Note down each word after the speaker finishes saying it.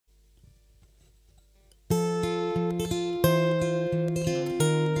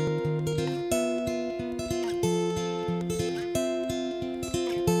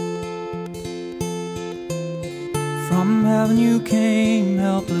From heaven you came,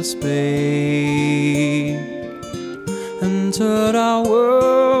 helpless babe, entered our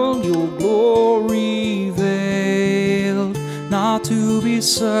world, your glory veiled, not to be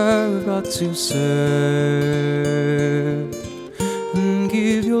served, but to serve, and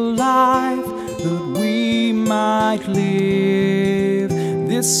give your life that we might live.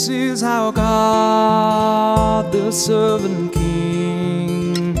 This is our God, the servant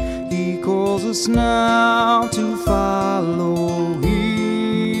King. He calls us now to follow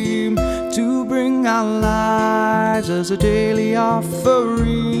Him, to bring our lives as a daily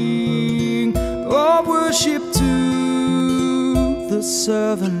offering of worship to the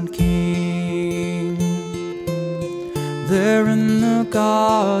servant King. There in the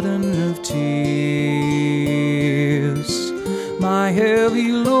garden of tears, my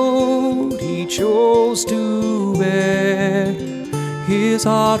heavy load He chose to bear. His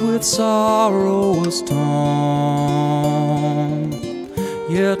heart with sorrow was torn,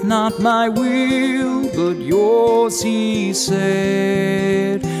 yet not my will, but yours, He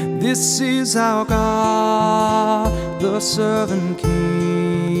said. This is our God, the servant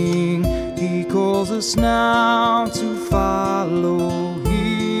King. He calls us now to follow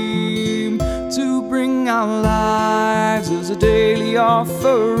Him, to bring our lives as a daily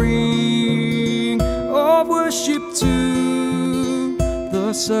offering of worship to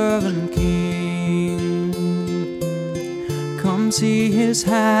the servant King. Come see His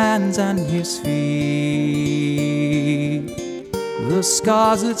hands and His feet, the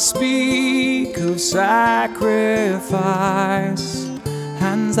scars that speak of sacrifice,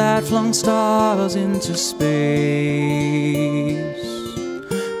 hands that flung stars into space,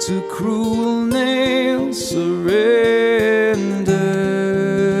 to cruel nails surrendered.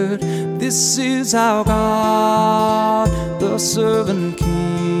 This is our God, the servant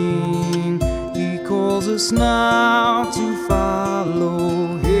King. He calls us now to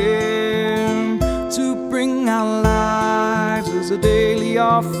follow Him, to bring our lives as a daily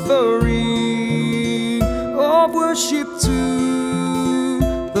offering of worship to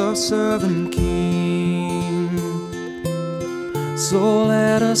the servant King. So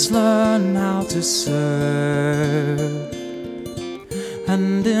let us learn how to serve,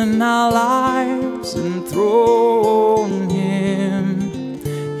 and in our lives enthrone Him,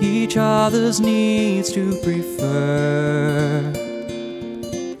 each other's needs to prefer.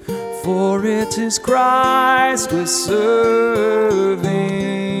 For it is Christ we're serving.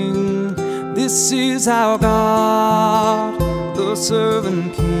 This is our God, the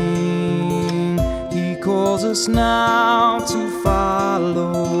servant King. He calls us now to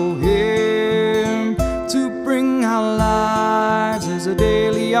follow Him, to bring our lives as a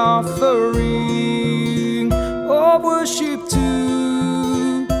daily offering of worship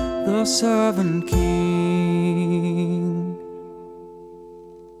to the servant King.